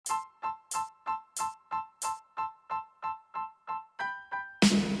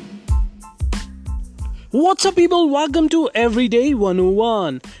What's up, people? Welcome to Everyday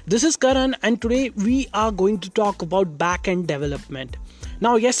 101. This is Karan, and today we are going to talk about back-end development.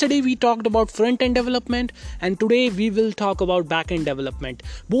 Now, yesterday we talked about front-end development, and today we will talk about back-end development.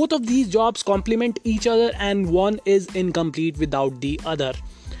 Both of these jobs complement each other, and one is incomplete without the other.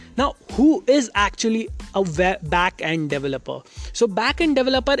 Now, who is actually a back-end developer? So, back-end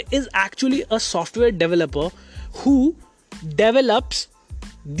developer is actually a software developer who develops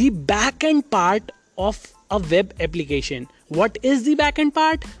the back-end part of a web application. What is the backend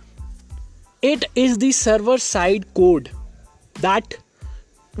part? It is the server side code that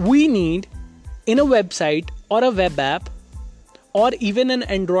we need in a website or a web app or even an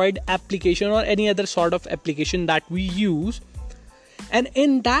Android application or any other sort of application that we use. And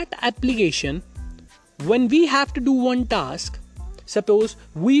in that application, when we have to do one task, suppose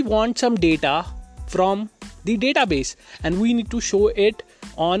we want some data from the database and we need to show it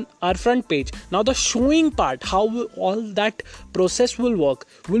on our front page. Now the showing part, how all that process will work,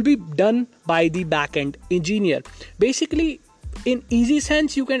 will be done by the backend engineer. Basically, in easy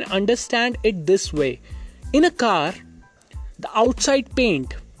sense, you can understand it this way. In a car, the outside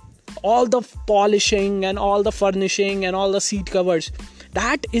paint, all the polishing and all the furnishing and all the seat covers,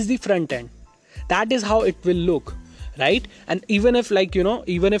 that is the front end. That is how it will look, right? And even if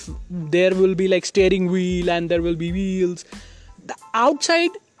even if there will be like steering wheel and there will be wheels, the outside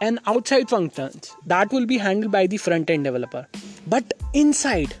functions that will be handled by the front end developer. But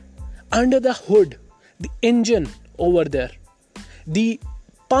inside, under the hood, the engine over there, the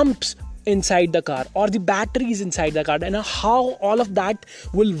pumps inside the car or the batteries inside the car, and how all of that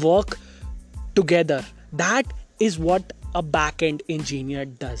will work together, that is what a back-end engineer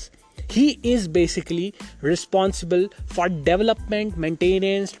does. He is basically responsible for development,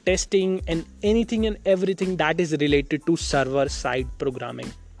 maintenance, testing, and anything and everything that is related to server-side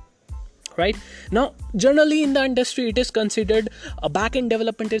programming. Right? Now, generally in the industry, it is considered a back-end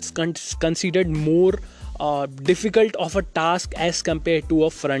development is considered more difficult of a task as compared to a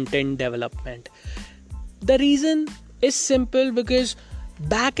front-end development. The reason is simple, because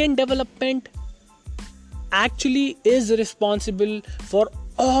back-end development actually is responsible for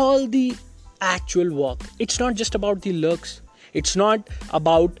all the actual work. It's not just about the looks. It's not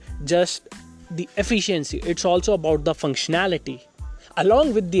about just the efficiency. It's also about the functionality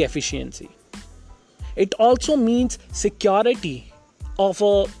along with the efficiency. It also means security of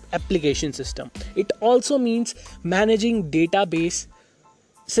a application system. It also means managing database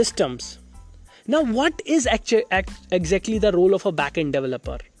systems. Now, what is exactly the role of a backend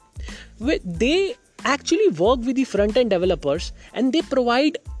developer? They actually work with the front-end developers, and they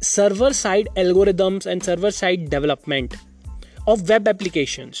provide server-side algorithms and server-side development of web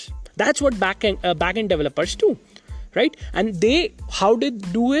applications. That's what backend developers do, right? And how they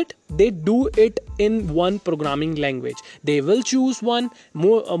do it? They do it in one programming language. They will choose one.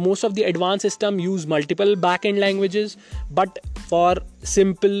 Most of the advanced system use multiple backend languages, but for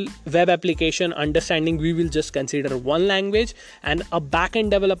simple web application understanding, we will just consider one language, and a backend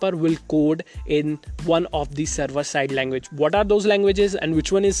developer will code in one of the server-side language. What are those languages and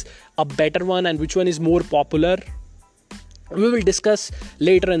which one is a better one and which one is more popular? We will discuss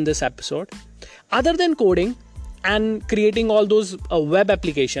later in this episode. Other than coding and creating all those web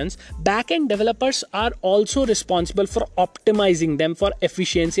applications, backend developers are also responsible for optimizing them for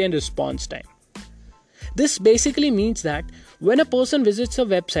efficiency and response time. This basically means that when a person visits a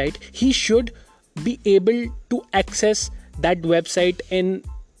website, he should be able to access that website in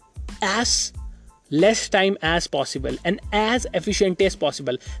as less time as possible and as efficiently as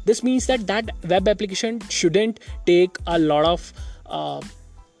possible. This means that web application shouldn't take a lot of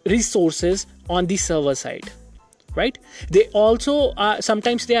resources on the server side. Right? They also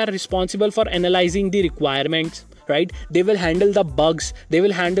sometimes they are responsible for analyzing the requirements. Right? They will handle the bugs, they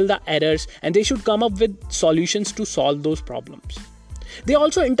will handle the errors, and they should come up with solutions to solve those problems. They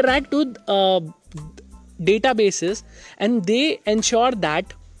also interact with databases, and they ensure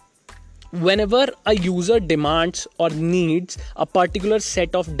that whenever a user demands or needs a particular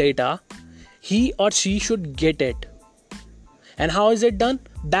set of data, he or she should get it. And how is it done?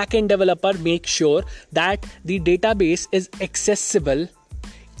 Backend developer makes sure that the database is accessible,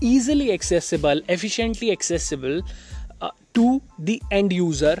 easily accessible, efficiently accessible to the end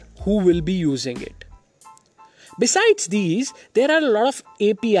user who will be using it. Besides these, there are a lot of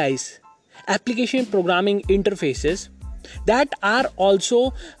APIs, application programming interfaces, that are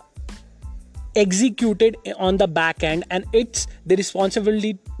also executed on the backend, and it's the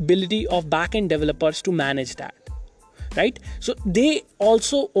responsibility of backend developers to manage that. Right? So they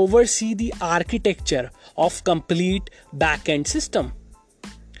also oversee the architecture of complete backend system.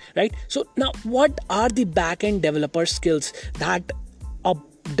 right? So now, what are the back-end developer skills that a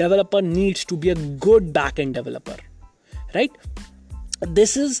developer needs to be a good back-end developer, right?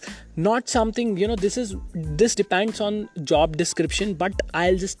 This is not something, this depends on job description, but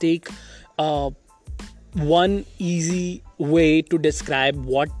I'll just take one easy way to describe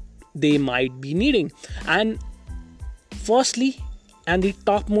what they might be needing. And firstly, and the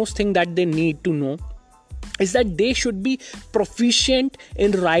topmost thing that they need to know is that they should be proficient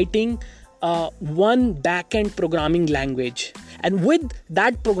in writing one backend programming language, and with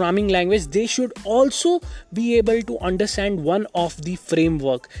that programming language they should also be able to understand one of the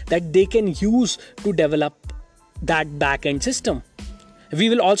framework that they can use to develop that backend system. We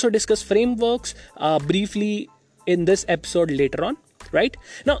will also discuss frameworks briefly in this episode later on, right?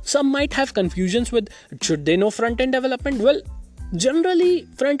 Now, some might have confusions with should they know front-end development. Well, generally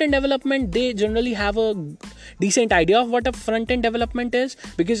front-end development, they generally have a decent idea of what a front-end development is,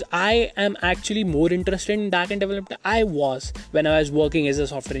 because I am actually more interested in back-end development. I was when I was working as a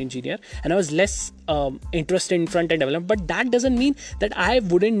software engineer, and I was less interested in front-end development, but that doesn't mean that I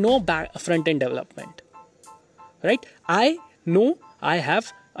wouldn't know front-end development, right? I know I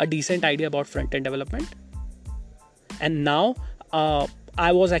have a decent idea about front-end development, and now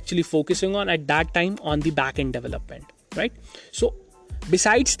I was actually focusing on at that time on the back-end development, right? So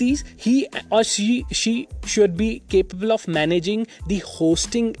besides these, he or she should be capable of managing the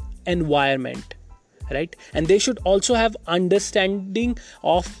hosting environment, right? And they should also have understanding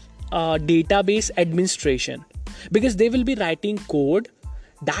of database administration, because they will be writing code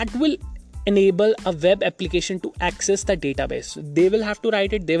that will enable a web application to access the database. They will have to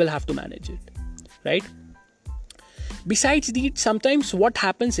write it, they will have to manage it, right? Besides these, sometimes what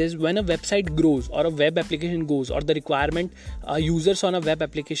happens is when a website grows or a web application grows, or the requirement users on a web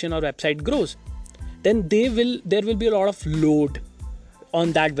application or website grows, then there will be a lot of load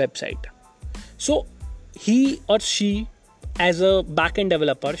on that website. So he or she as a backend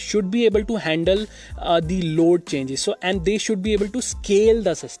developer should be able to handle the load changes. So, and they should be able to scale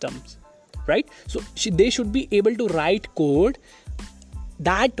the systems, right? So they should be able to write code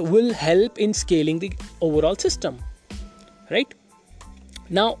that will help in scaling the overall system, right?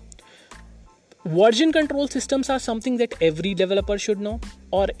 Now, version control systems are something that every developer should know,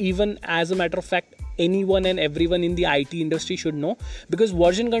 or even as a matter of fact, anyone and everyone in the IT industry should know, because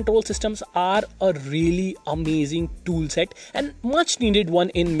version control systems are a really amazing tool set and much needed one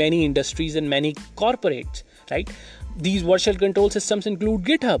in many industries and many corporates, right? These version control systems include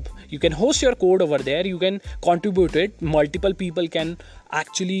GitHub. You can host your code over there, you can contribute it, multiple people can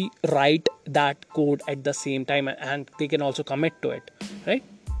actually write that code at the same time, and they can also commit to it, right?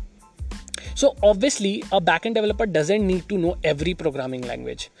 So obviously a backend developer doesn't need to know every programming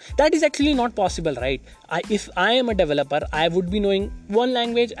language. That is actually not possible, right? If I am a developer, I would be knowing one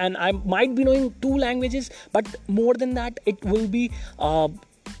language, and I might be knowing two languages, but more than that, it will be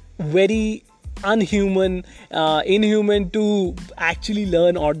very inhuman to actually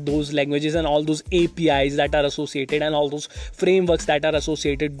learn all those languages and all those APIs that are associated and all those frameworks that are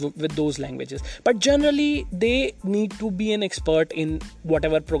associated with those languages. But generally they need to be an expert in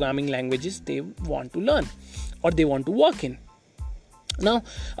whatever programming languages they want to learn or they want to work in. Now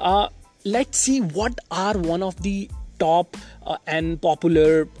let's see what are one of the top and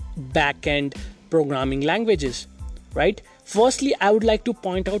popular backend programming languages, right? Firstly, I would like to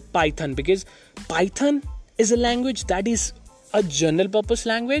point out Python, because Python is a language that is a general purpose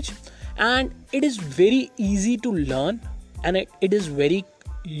language, and it is very easy to learn, and it is very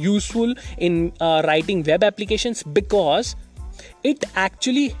useful in writing web applications, because it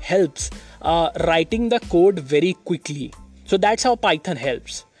actually helps writing the code very quickly. So that's how Python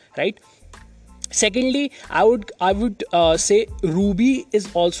helps, right? Secondly, I would say Ruby is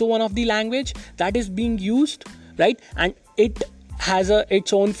also one of the language that is being used, right? And it has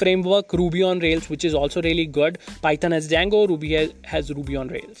its own framework, Ruby on Rails, which is also really good. Python has Django, Ruby has Ruby on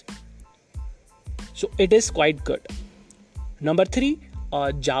Rails. So it is quite good. Number 3,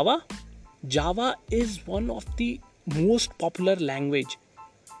 Java. Java is one of the most popular language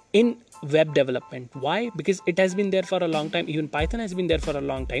in web development. Why? Because it has been there for a long time. Even Python has been there for a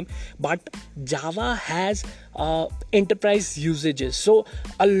long time, but Java has enterprise usages. So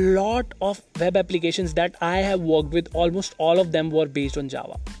a lot of web applications that I have worked with, almost all of them were based on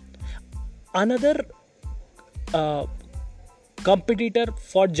Java. Another competitor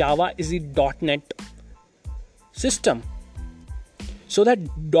for Java is the .NET system. So that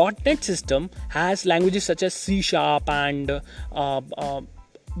 .NET system has languages such as C# and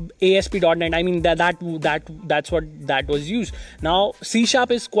ASP.NET. I mean that's what that was used. Now C#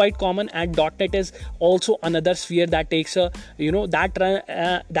 is quite common, and .NET is also another sphere that takes a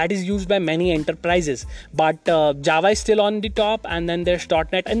that is used by many enterprises. But Java is still on the top, and then there's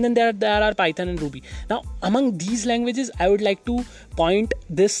 .NET, and then there are Python and Ruby. Now among these languages, I would like to point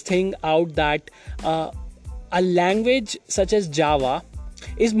this thing out that a language such as Java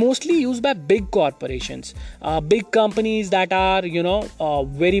is mostly used by big corporations, big companies that are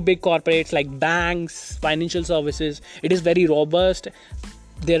very big corporates like banks, financial services. It is very robust.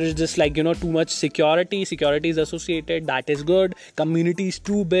 There is just too much security is associated. That is good. Community is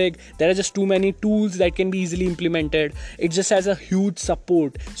too big. There are just too many tools that can be easily implemented. It just has a huge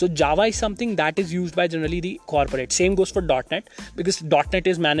support. So Java is something that is used by generally the corporate. Same goes for .NET, because .NET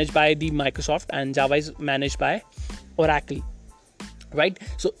is managed by the Microsoft and Java is managed by Oracle, right?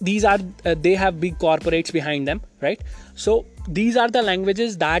 So these are they have big corporates behind them, right? So these are the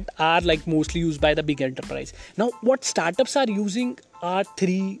languages that are mostly used by the big enterprise. Now what startups are using are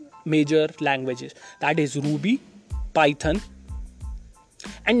three major languages, that is Ruby, Python,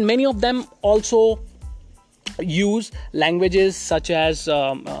 and many of them also use languages such as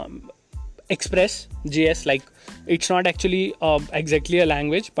Express JS. It's not actually exactly a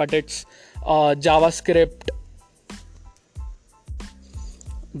language, but it's JavaScript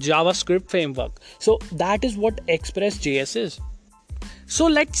framework. So that is what Express.js is. So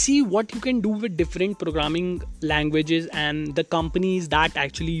let's see what you can do with different programming languages and the companies that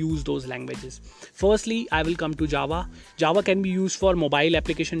actually use those languages. Firstly, I will come to Java. Java can be used for mobile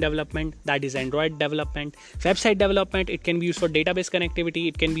application development, that is Android development, website development. It can be used for database connectivity.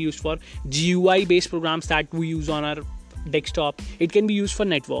 It can be used for GUI based programs that we use on our desktop. It can be used for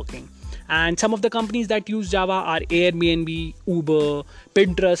networking. And some of the companies that use Java are Airbnb, Uber,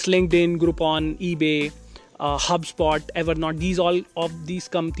 Pinterest, LinkedIn, Groupon, eBay, HubSpot, Evernote. All of these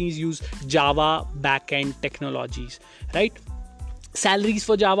companies use Java backend technologies, right? Salaries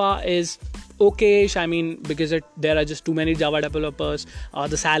for Java is okay-ish. I mean, because there are just too many Java developers.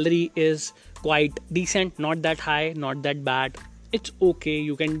 The salary is quite decent, not that high, not that bad. It's okay,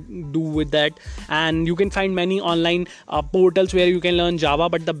 you can do with that, and you can find many online portals where you can learn Java.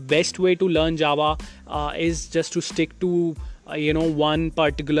 But the best way to learn Java is just to stick to one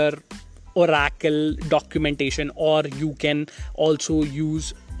particular Oracle documentation, or you can also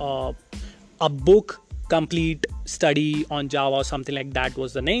use a book, Complete Study on Java or something like that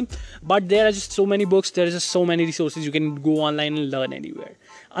was the name. But there are just so many books, there are just so many resources. You can go online and learn anywhere.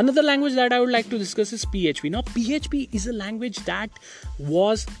 Another language that I would like to discuss is PHP. Now PHP is a language that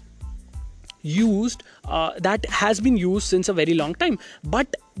was used that has been used since a very long time,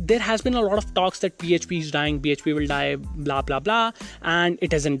 but there has been a lot of talks that PHP is dying, PHP will die, blah blah blah, and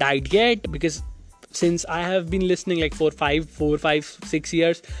it hasn't died yet, because since I have been listening for 6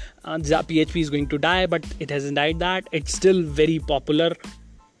 years, PHP is going to die, but it hasn't died. That it's still very popular,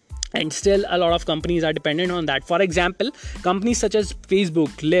 and still a lot of companies are dependent on that. For example, companies such as Facebook,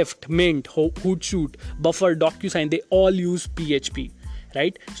 Lyft, Mint, Hootsuite, Buffer, DocuSign, they all use PHP,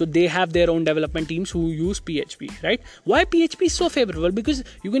 right? So they have their own development teams who use PHP, right? Why PHP is so favorable? Because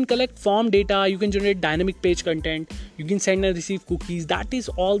you can collect form data, you can generate dynamic page content, you can send and receive cookies. That is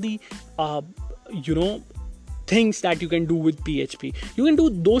all the things that you can do with PHP. You can do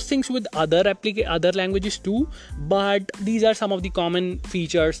those things with other languages too, but these are some of the common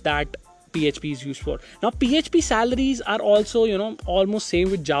features that PHP is used for. Now PHP salaries are also almost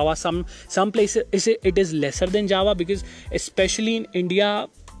same with Java. Some places it is lesser than Java, because especially in India,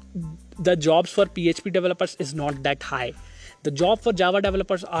 the jobs for PHP developers is not that high. The job for Java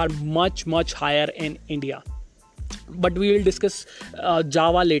developers are much higher in India. But we will discuss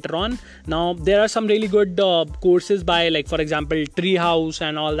Java later on. Now there are some really good courses by, for example, Treehouse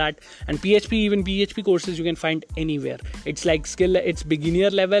and all that, and even PHP courses you can find anywhere. It's it's beginner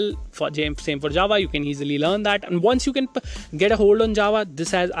level same for Java. You can easily learn that, and once you can get a hold on Java,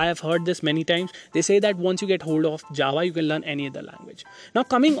 I have heard this many times. They say that once you get hold of Java, you can learn any other language. Now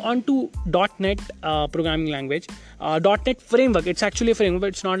coming on to .NET programming language, .NET framework. It's actually a framework,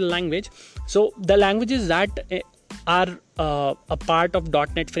 it's not a language. So the languages that are a part of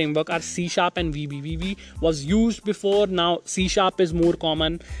 .NET framework are C# and VB. VB was used before. Now C# is more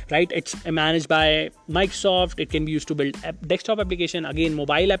common, right? It's managed by Microsoft. It can be used to build desktop application. Again,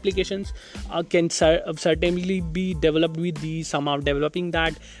 mobile applications can certainly be developed with these. Some are developing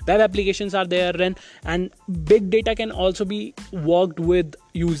that. Web applications are there, and big data can also be worked with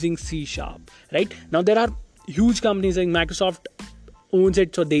using C#, right? Now there are huge companies like Microsoft owns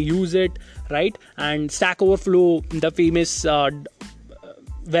it, so they use it, right? And Stack Overflow, the famous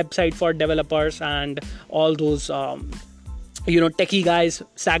website for developers, and all those techie guys,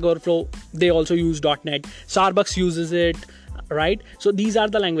 Stack Overflow, they also use .NET. Starbucks uses it, right? So these are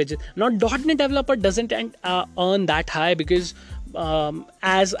the languages. Now .NET developer doesn't earn that high because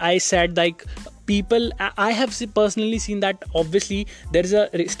as I said, like, people, I have personally seen that obviously there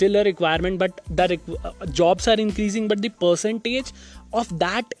is still a requirement, but the jobs are increasing, but the percentage of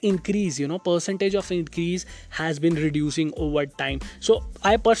that increase, percentage of increase has been reducing over time. So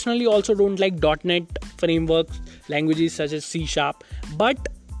I personally also don't like .NET frameworks, languages such as C#, but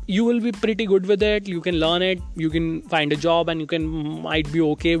you will be pretty good with it. You can learn it, you can find a job, and you might be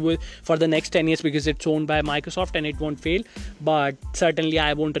okay with for the next 10 years because it's owned by Microsoft and it won't fail. But certainly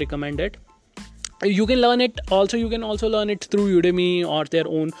I won't recommend it. You can learn it also, you can also learn it through Udemy or their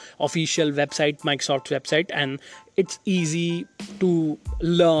own official website, Microsoft's website, and it's easy to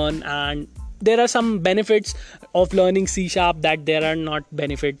learn. And there are some benefits of learning C# that there are not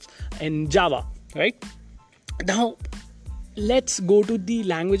benefits in Java, right? Now let's go to the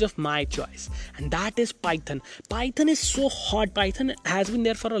language of my choice, and that is Python. Python is so hot. Python has been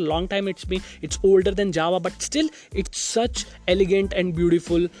there for a long time. It's older than Java, but still it's such elegant and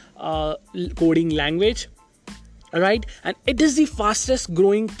beautiful coding language, right? And it is the fastest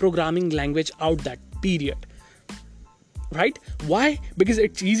growing programming language out, that period, right? Why? Because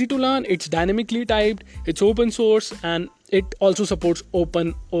it's easy to learn, it's dynamically typed, it's open source, and it also supports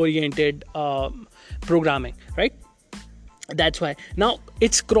open oriented programming, right? That's why. Now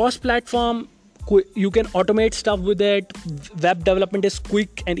it's cross-platform. You can automate stuff with it. Web development is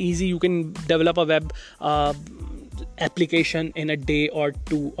quick and easy. You can develop a web application in a day or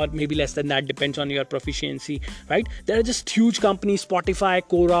two, or maybe less than that, depends on your proficiency, right? There are just huge companies: Spotify,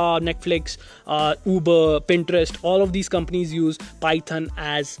 Quora, Netflix, Uber, Pinterest. All of these companies use Python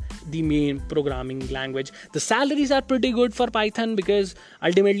as the main programming language. The salaries are pretty good for Python because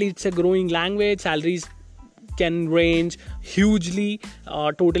ultimately it's a growing language. Salaries can range hugely,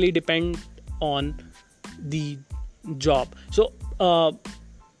 totally depend on the job. So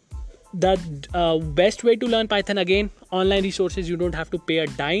the best way to learn Python, again, online resources. You don't have to pay a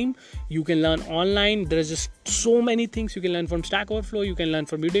dime. You can learn online. There's just so many things you can learn from Stack Overflow, you can learn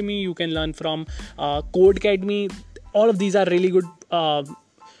from Udemy, you can learn from Codecademy. All of these are really good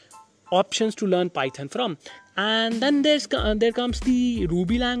options to learn Python from. And then there comes the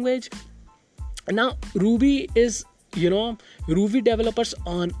Ruby language. Now Ruby is, Ruby developers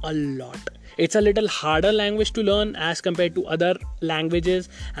earn a lot. It's a little harder language to learn as compared to other languages,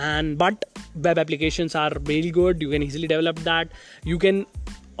 but web applications are really good. You can easily develop that. You can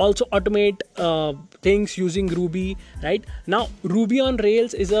also automate things using Ruby, right? Now Ruby on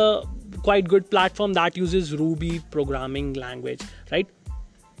Rails is a quite good platform that uses Ruby programming language, right?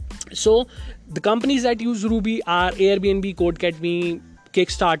 So the companies that use Ruby are Airbnb, Codecademy,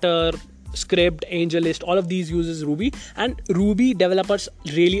 Kickstarter, Script, AngelList. All of these uses Ruby, and Ruby developers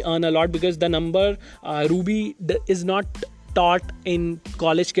really earn a lot because the number Ruby is not taught in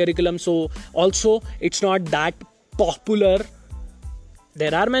college curriculum, so also it's not that popular.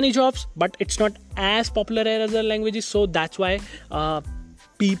 There are many jobs, but it's not as popular as other languages, so that's why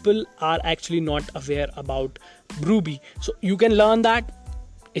people are actually not aware about Ruby. So you can learn that.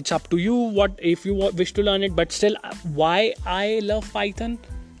 It's up to you what if you wish to learn it. But still, why I love Python,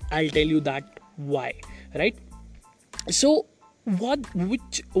 I'll tell you that why, right? So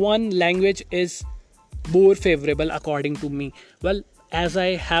which one language is more favorable according to me? Well, as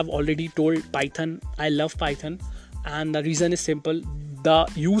I have already told, Python. I love Python, and the reason is simple. The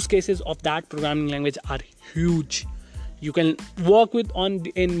use cases of that programming language are huge. You can work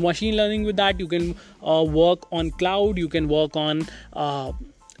in machine learning with that. You can work on cloud. You can work on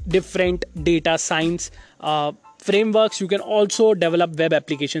different data science frameworks. You can also develop web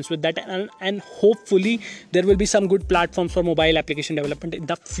applications with that, and hopefully there will be some good platforms for mobile application development in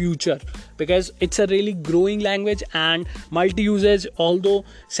the future, because it's a really growing language and multi-usage, although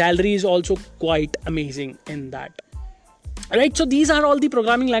salary is also quite amazing in that, right? So these are all the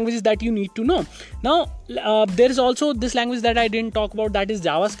programming languages that you need to know. Now there is also this language that I didn't talk about, that is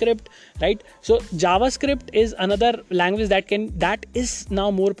JavaScript, right? So JavaScript is another language that is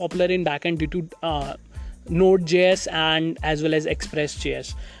now more popular in backend due to Node.js and as well as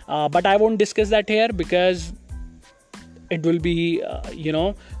Express.js, but I won't discuss that here because it will be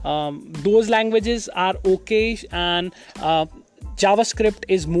those languages are okay, and JavaScript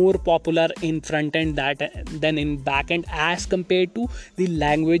is more popular in front end than in back end as compared to the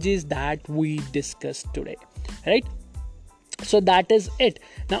languages that we discussed today, right? So that is it.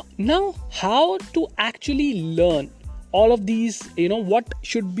 Now how to actually learn all of these, what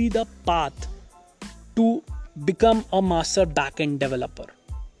should be the path to become a master backend developer,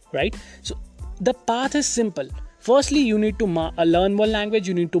 right? So the path is simple. Firstly, you need to learn one language,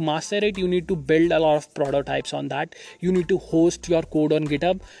 you need to master it, you need to build a lot of prototypes on that, you need to host your code on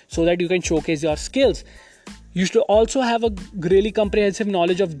GitHub so that you can showcase your skills. You should also have a really comprehensive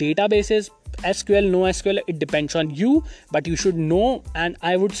knowledge of databases, SQL, no SQL, it depends on you, but you should know, and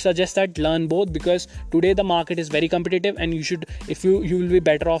I would suggest that learn both, because today the market is very competitive, and you will be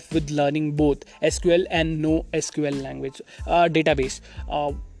better off with learning both SQL and no SQL language database.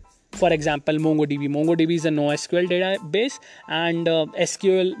 For example, MongoDB is a NoSQL database, and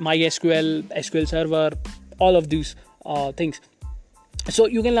SQL, MySQL, SQL Server, all of these things. So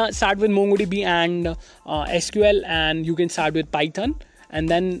you can start with MongoDB and SQL, and you can start with Python, and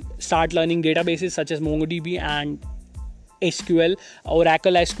then start learning databases such as MongoDB and SQL,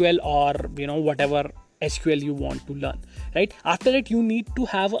 Oracle SQL, or whatever SQL you want to learn, right? After that, you need to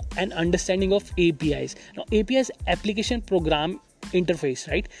have an understanding of APIs. Now, APIs, application program interface,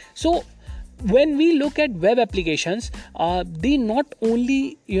 right? So when we look at web applications, they not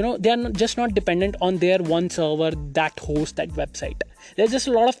only, they are just not dependent on their one server that hosts that website. There's just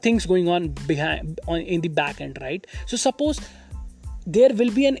a lot of things going on in the back end, right? So suppose there will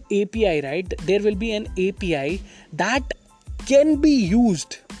be an API, right? There will be an API that can be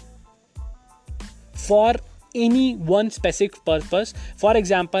used for any one specific purpose. For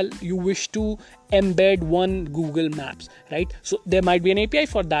example, you wish to embed one Google Maps, right? So there might be an API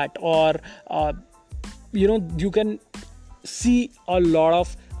for that, or you can see a lot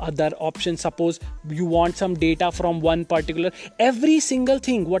of other options. Suppose you want some data from one particular, every single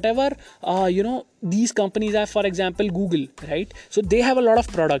thing, whatever these companies have. For example, Google, right? So they have a lot of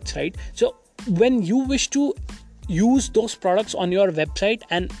products, right? So when you wish to use those products on your website,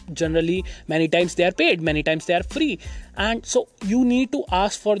 and generally many times they are paid, many times they are free, and so you need to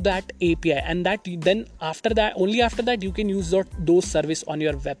ask for that API, and that then only after that you can use those service on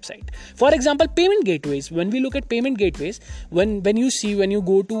your website. For example, payment gateways. When we look at payment gateways, when you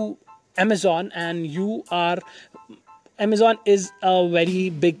go to Amazon, and Amazon is a very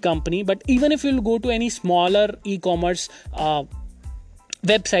big company, but even if you go to any smaller e-commerce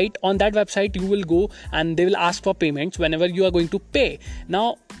website, on that website you will go and they will ask for payments whenever you are going to pay.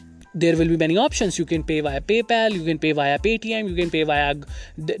 Now there will be many options. You can pay via PayPal, you can pay via Paytm, you can pay via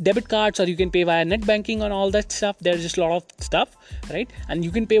debit cards, or you can pay via net banking, and all that stuff. There's just a lot of stuff, right? And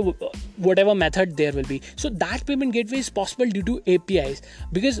you can pay whatever method there will be. So that payment gateway is possible due to APIs,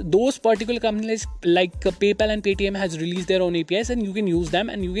 because those particular companies like PayPal and Paytm has released their own APIs, and you can use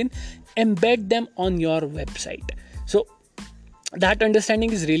them and you can embed them on your website. So that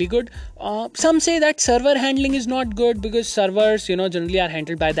understanding is really good. Some say that server handling is not good, because servers generally are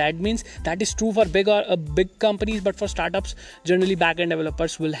handled by the admins. That is true for big companies, but for startups, generally backend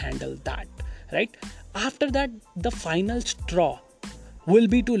developers will handle that, right? After that, the final straw will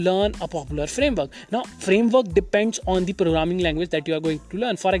be to learn a popular framework. Now, framework depends on the programming language that you are going to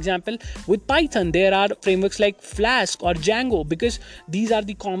learn. For example, with Python, there are frameworks like Flask or Django, because these are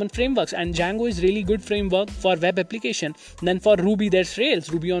the common frameworks, and Django is really good framework for web application. Then for Ruby, there's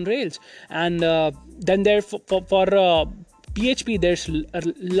Ruby on Rails, and then there for PHP, there's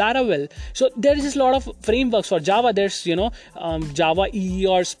Laravel. So there is just a lot of frameworks. For Java, there's Java EE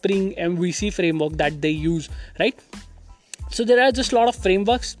or Spring MVC framework that they use, right? So there are just a lot of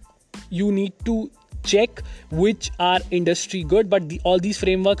frameworks. You need to check which are industry good, but all these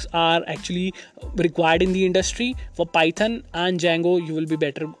frameworks are actually required in the industry. For Python and Django, you will be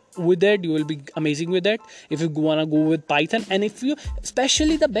better with it, you will be amazing with it if you want to go with Python. And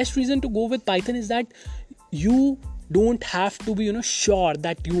especially the best reason to go with Python is that you don't have to be sure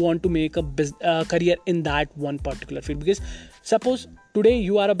that you want to make a career in that one particular field. Because suppose today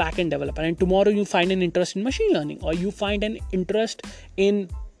you are a backend developer, and tomorrow you find an interest in machine learning, or you find an interest in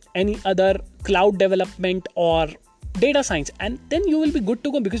any other cloud development or data science, and then you will be good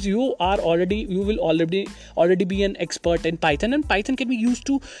to go, because you will already be an expert in Python, and Python can be used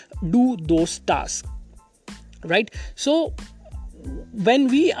to do those tasks, right? So when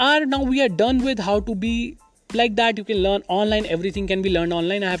we are done with how to be like that. You can learn online, everything can be learned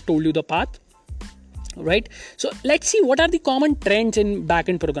online. I have told you the path, right? So let's see what are the common trends in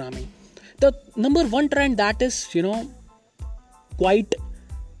backend programming. The number one trend that is quite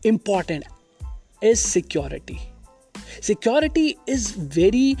important is security. Security is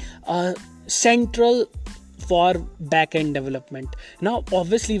very central for backend development. Now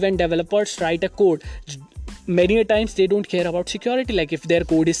obviously when developers write a code, many a times they don't care about security, like if their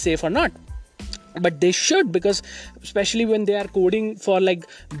code is safe or not. But they should, because especially when they are coding for like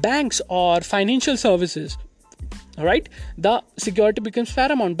banks or financial services, right, the security becomes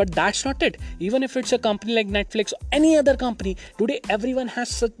paramount. But that's not it. Even if it's a company like Netflix or any other company, today everyone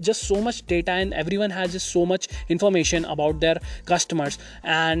has just so much data, and everyone has just so much information about their customers.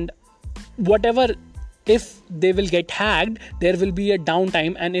 And whatever, if they will get hacked, there will be a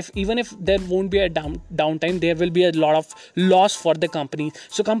downtime, and even if there won't be a downtime, there will be a lot of loss for the company.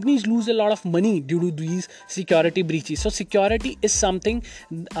 So companies lose a lot of money due to these security breaches. So security is something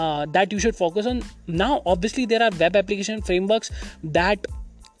that you should focus on. Now obviously there are web application frameworks that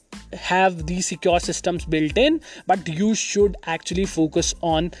have these secure systems built in, but you should actually focus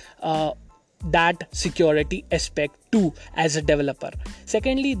on that security aspect too as a developer.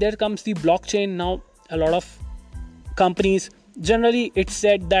 Secondly, there comes the blockchain. Now a lot of companies, generally it's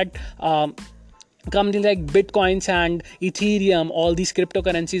said that companies like Bitcoins and Ethereum, all these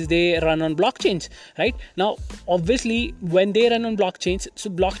cryptocurrencies, they run on blockchains, right? Now obviously when they run on blockchains, so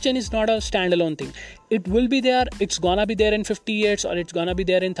blockchain is not a standalone thing. It will be there, it's gonna be there in 50 years, or it's gonna be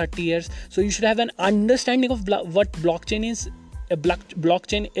there in 30 years. So you should have an understanding of what blockchain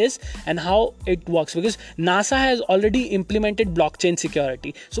is and how it works, because NASA has already implemented blockchain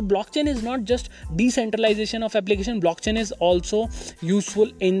security. So blockchain is not just decentralization of application, blockchain is also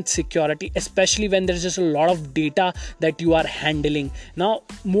useful in security, especially when there's just a lot of data that you are handling. Now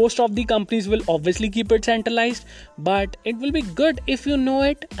most of the companies will obviously keep it centralized, but it will be good if you know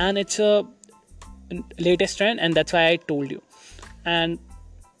it, and it's a latest trend, and that's why I told you. And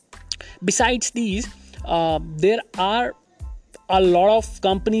besides these, there are a lot of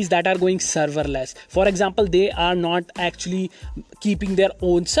companies that are going serverless. For example, they are not actually keeping their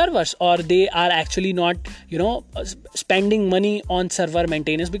own servers, or they are actually not, spending money on server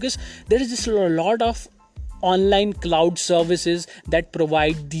maintenance, because there is just a lot of online cloud services that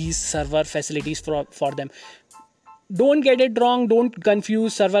provide these server facilities for them. Don't get it wrong, don't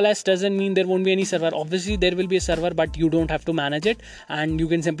confuse. Serverless doesn't mean there won't be any server. Obviously there will be a server, but you don't have to manage it, and you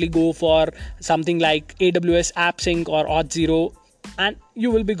can simply go for something like AWS AppSync or Auth0, and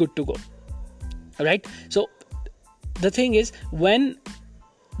you will be good to go, right? So the thing is, when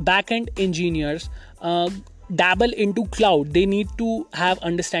backend engineers dabble into cloud, they need to have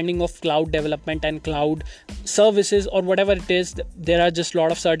understanding of cloud development and cloud services, or whatever it is. There are just a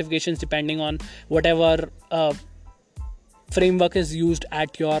lot of certifications depending on whatever framework is used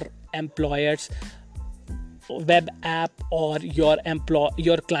at your employer's web app or your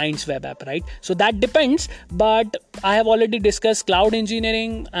client's web app, right? So that depends. But I have already discussed cloud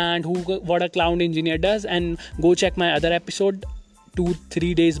engineering and what a cloud engineer does, and go check my other episode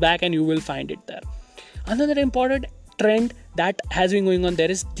 2-3 days back and you will find it there. Another important trend that has been going on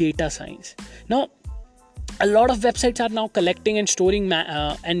there is data science. Now a lot of websites are now collecting and storing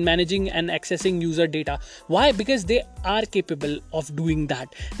and managing and accessing user data. Why? Because they are capable of doing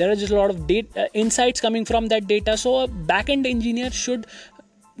that. There are just a lot of data insights coming from that data. So a backend engineer should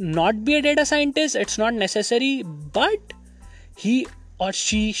not be a data scientist. It's not necessary, but he or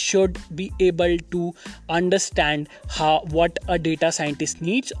she should be able to understand what a data scientist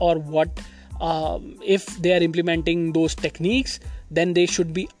needs, or what if they are implementing those techniques, then they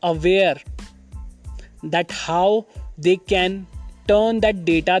should be aware that how they can turn that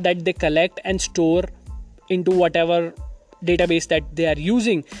data that they collect and store into whatever database that they are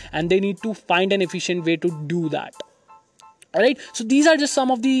using, and they need to find an efficient way to do that. All right, so these are just some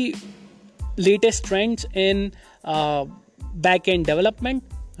of the latest trends in back-end development,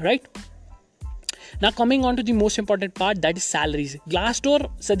 right? Now coming on to the most important part, that is salaries. Glassdoor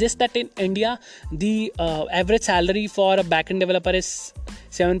suggests that in India, the average salary for a backend developer is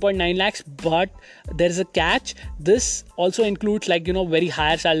 7.9 lakhs, but there is a catch. This also includes very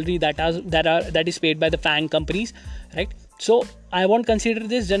higher salary that is paid by the FANG companies, right? So I won't consider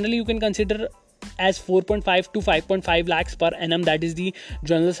this. Generally, you can consider as 4.5 to 5.5 lakhs per annum. That is the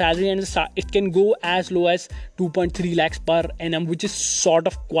general salary, and it can go as low as 2.3 lakhs per annum, which is sort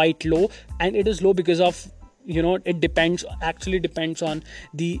of quite low. And it is low because of it depends on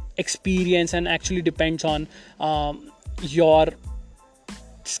the experience, and actually depends on your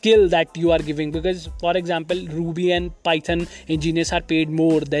skill that you are giving. Because for example, Ruby and Python engineers are paid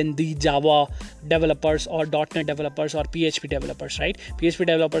more than the Java developers or .NET developers or PHP developers, right? PHP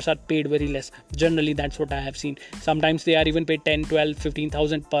developers are paid very less. Generally, that's what I have seen. Sometimes they are even paid 10, 12,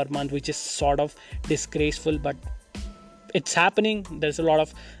 15,000 per month, which is sort of disgraceful, but it's happening. There's a lot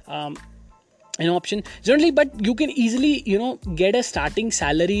of option generally, but you can easily get a starting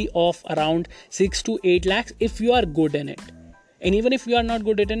salary of around 6 to 8 lakhs if you are good in it. And even if you are not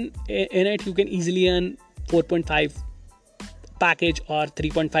good in it, you can easily earn 4.5 package or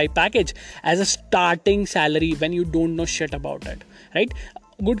 3.5 package as a starting salary when you don't know shit about it, right?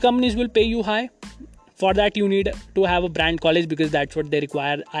 Good companies will pay you high For that you need to have a brand college because that's what they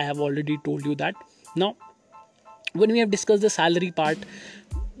require. I have already told you that. Now when we have discussed the salary part,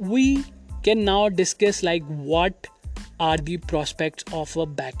 we can now discuss like what are the prospects of a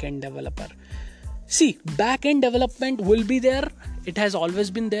back-end developer. See, back-end development will be there. It has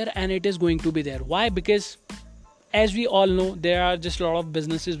always been there and it is going to be there. Why? Because as we all know, there are just a lot of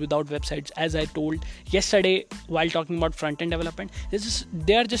businesses without websites. As I told yesterday while talking about front-end development,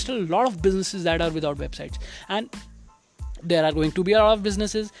 there are just a lot of businesses that are without websites, and there are going to be a lot of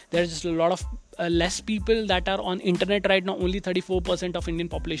businesses. There are just a lot of less people that are on internet right now. Only 34% of Indian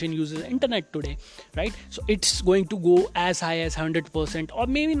population uses internet today, right? So it's going to go as high as 100%, or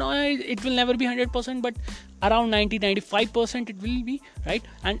maybe not, it will never be 100%, but around 90-95% it will be, right?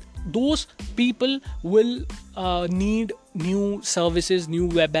 And those people will need new services, new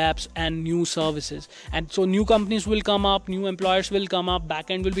web apps and new services, and so new companies will come up, new employers will come up,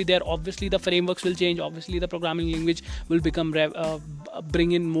 backend will be there. Obviously the frameworks will change, obviously the programming language will become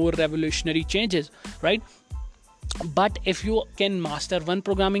bring in more revolutionary changes, right? But if you can master one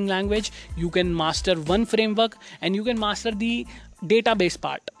programming language, you can master one framework, and you can master the database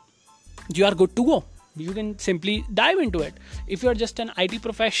part, you are good to go. You can simply dive into it. If you're just an IT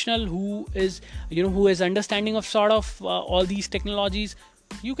professional who is understanding of sort of all these technologies,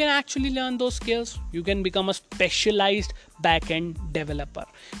 you can actually learn those skills. You can become a specialized back-end developer.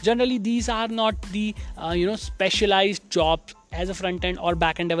 Generally these are not the specialized jobs as a front-end or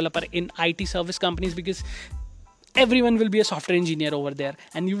back-end developer in IT service companies, because everyone will be a software engineer over there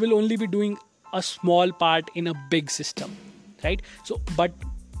and you will only be doing a small part in a big system, right? So but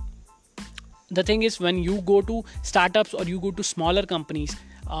the thing is, when you go to startups or you go to smaller companies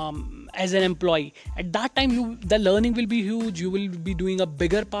as an employee, at that time the learning will be huge. You will be doing a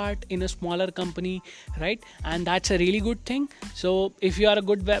bigger part in a smaller company, right? And that's a really good thing. So if you are a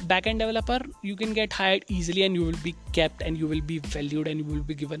good backend developer, you can get hired easily and you will be kept and you will be valued and you will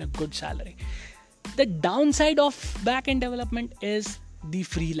be given a good salary. The downside of backend development is the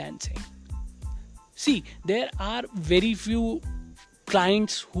freelancing. See, there are very few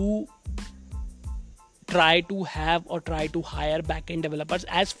clients who try to have or try to hire backend developers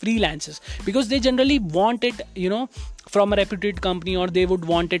as freelancers, because they generally want it from a reputed company, or they would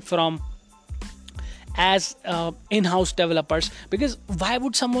want it from as in-house developers. Because why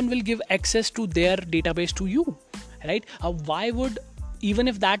would someone will give access to their database to you, right? Why would, even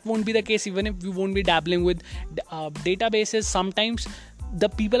if that won't be the case, even if you won't be dabbling with databases, sometimes the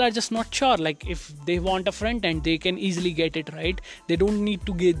people are just not sure. Like if they want a front end, they can easily get it, right? They don't need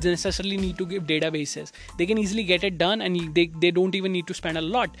to necessarily need to give databases. They can easily get it done, and they don't even need to spend a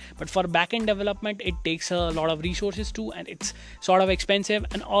lot. But for backend development, it takes a lot of resources too, and it's sort of expensive.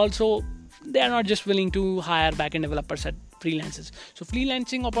 And also they are not just willing to hire backend developers at freelancers. So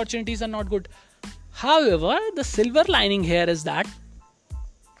freelancing opportunities are not good. However, the silver lining here is that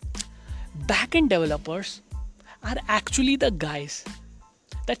backend developers are actually the guys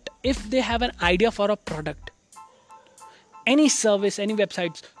that if they have an idea for a product, any service, any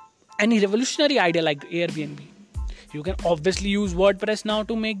websites, any revolutionary idea like Airbnb, you can obviously use WordPress now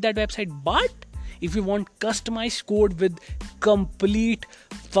to make that website. But if you want customized code with complete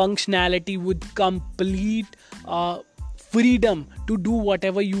functionality, with complete freedom to do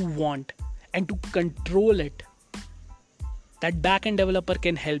whatever you want and to control it, that backend developer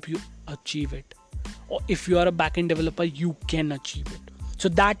can help you achieve it. Or if you are a backend developer, you can achieve it. So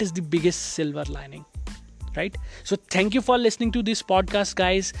that is the biggest silver lining, right? So thank you for listening to this podcast,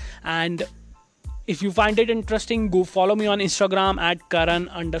 guys. And if you find it interesting, go follow me on Instagram at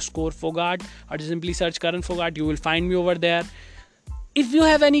Karan_Fogart, or simply search Karan Fogart. You will find me over there. If you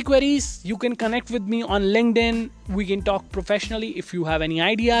have any queries, you can connect with me on LinkedIn. We can talk professionally. If you have any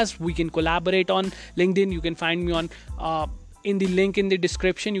ideas, we can collaborate on LinkedIn. You can find me on in the link in the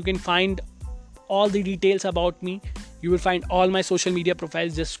description. You can find all the details about me. You will find all my social media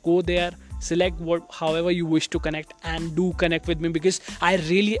profiles. Just go there, select however you wish to connect, and do connect with me, because I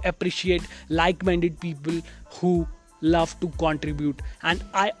really appreciate like-minded people who love to contribute. And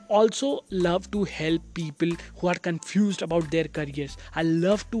I also love to help people who are confused about their careers. I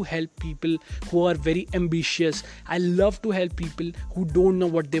love to help people who are very ambitious. I love to help people who don't know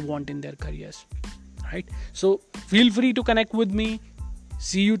what they want in their careers, right? So feel free to connect with me.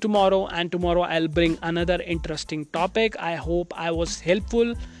 See you tomorrow, and tomorrow I'll bring another interesting topic. I hope I was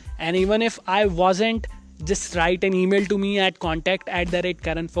helpful, and even if I wasn't, just write an email to me at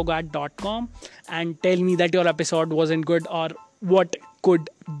contact@karanfogart.com and tell me that your episode wasn't good, or what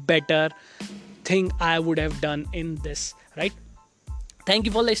could better thing I would have done in this, right? Thank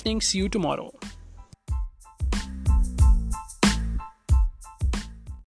you for listening. See you tomorrow.